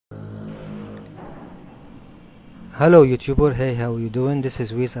Hello YouTuber, hey, how you doing? This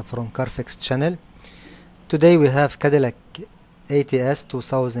is Wisa from Carfix channel. Today we have Cadillac ATS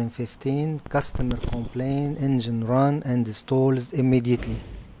 2015 customer complaint, engine run and installs immediately.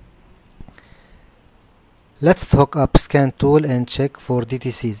 Let's hook up scan tool and check for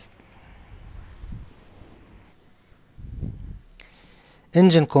DTCs.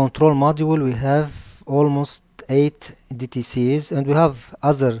 Engine control module, we have almost 8 DTCs and we have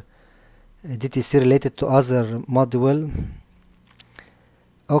other DTC related to other module.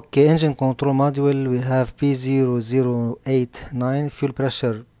 Okay, engine control module, we have P0089 fuel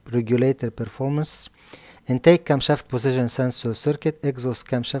pressure regulator performance, intake camshaft position sensor circuit, exhaust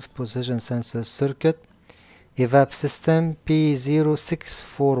camshaft position sensor circuit, EVAP system,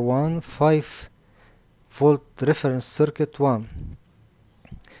 P0641 5 volt reference circuit 1.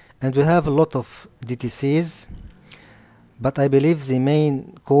 And we have a lot of DTCs, but I believe the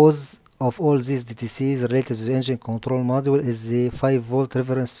main cause of all these DTCs related to the engine control module is the 5 volt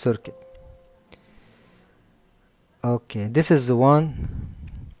reference circuit. Okay, this is the one,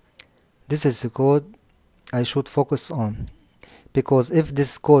 this is the code I should focus on, because if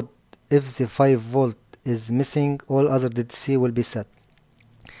this code, if the 5 volt is missing, all other DTC will be set.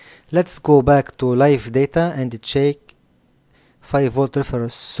 Let's go back to live data and check 5 volt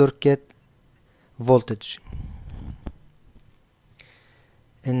reference circuit voltage.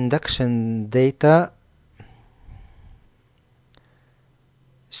 Induction data,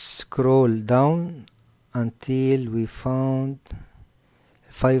 scroll down until we found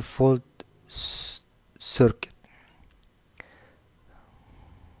 5 volt circuit.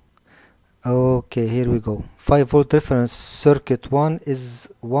 Okay, here we go. 5 volt reference circuit 1 is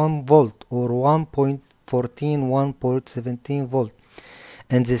 1 volt or 1.14 1.17 volt,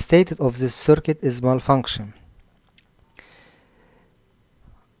 and the state of this circuit is malfunction.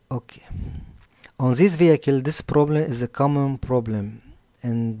 Okay, on this vehicle this problem is a common problem,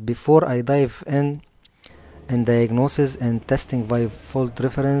 and before I dive in diagnosis and testing 5 volt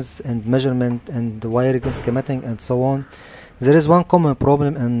reference and measurement and wiring schematic and so on, there is one common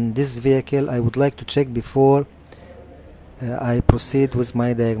problem in this vehicle I would like to check before I proceed with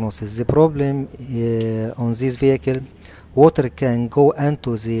my diagnosis. The problem on this vehicle, water can go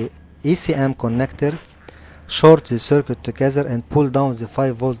into the ECM connector, short the circuit together and pull down the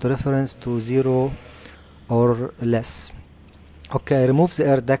 5 volt reference to 0 or less. Okay, I remove the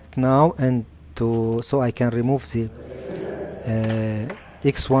air duct now, and so I can remove the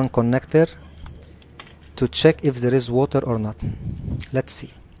X1 connector to check if there is water or not. Let's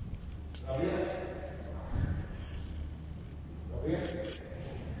see.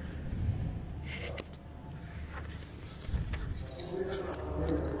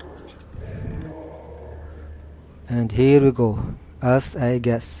 And here we go, as I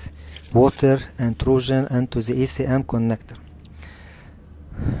guess, water intrusion into the ECM connector.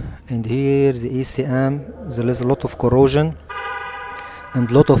 And here the ECM, there is a lot of corrosion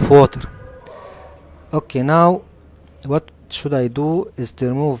and lot of water. Okay, now what should I do is to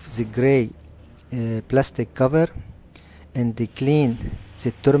remove the gray plastic cover and clean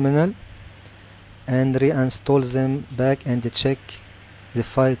the terminal and reinstall them back and check the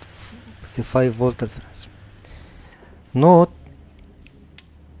 5 volt reference. Note,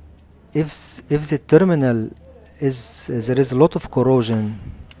 if the terminal is, there is a lot of corrosion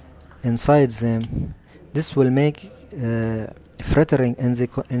inside them, this will make frittering in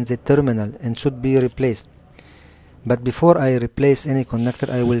the terminal and should be replaced. But before I replace any connector,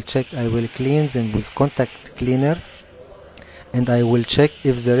 I will clean them with contact cleaner, and I will check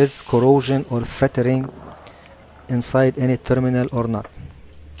if there is corrosion or frittering inside any terminal or not.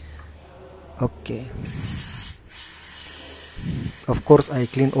 Okay. Of course, I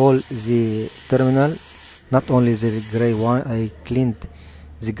clean all the terminal, not only the gray one. I cleaned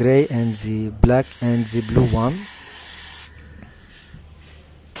the gray and the black and the blue one.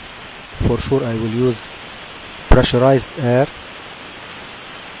 For sure, I will use pressurized air,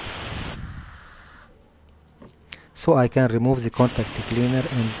 so I can remove the contact cleaner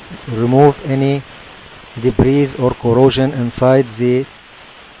and remove any debris or corrosion inside the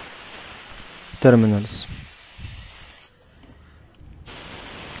terminals.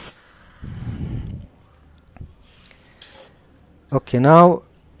 Okay, now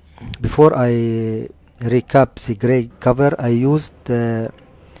before I recap the gray cover, I used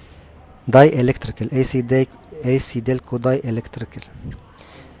dielectrical AC Delco dielectrical.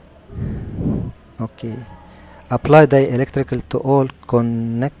 Okay, apply dielectrical to all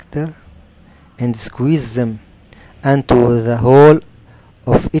connector and squeeze them into the hole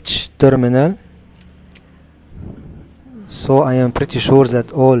of each terminal, so I am pretty sure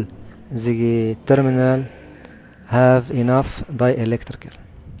that all the terminal have enough dielectrical.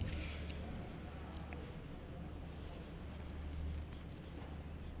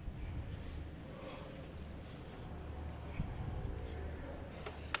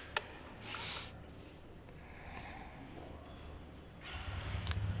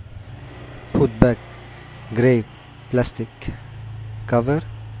 Put back gray plastic cover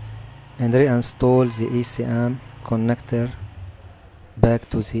and reinstall the ECM connector back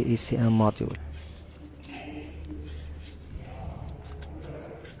to the ECM module.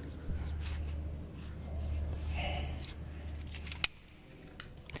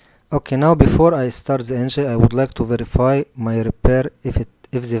 Okay, now before I start the engine, I would like to verify my repair if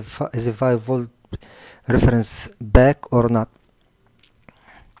the 5 volt reference back or not.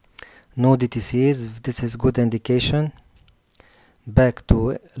 No DTCs, this is good indication. Back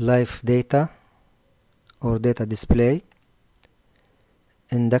to live data or data display.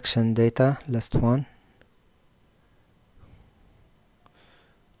 Induction data, last one.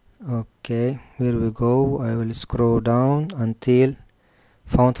 Okay, here we go. I will scroll down until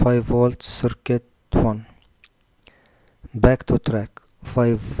found 5 volt circuit 1. Back to track.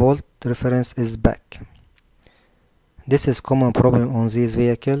 5 volt reference is back. This is common problem on this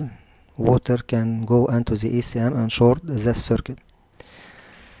vehicle. Water can go into the ECM and short the circuit.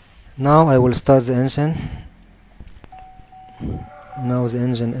 Now I will start the engine. Now the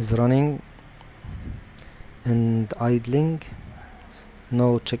engine is running and idling.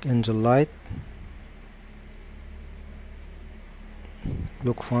 No check engine light.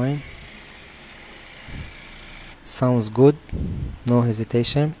 Look fine. Sounds good. No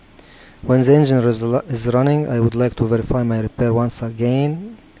hesitation. When the engine is running, I would like to verify my repair once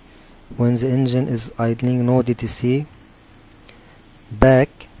again. When the engine is idling, no DTC. Back.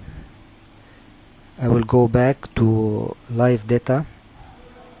 I will go back to live data.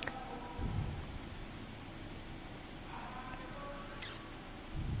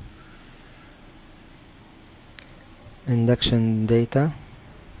 Induction data,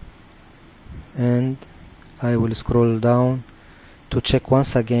 and I will scroll down to check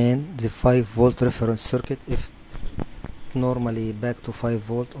once again the 5 volt reference circuit if normally back to 5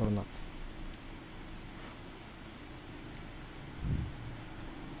 volt or not.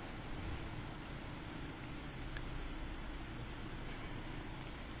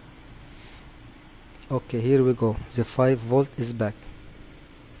 Okay, here we go. The 5 volt is back.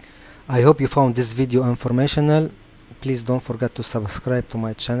 I hope you found this video informational. Please don't forget to subscribe to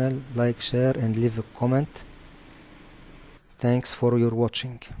my channel, like, share and leave a comment. Thanks for your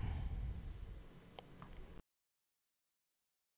watching.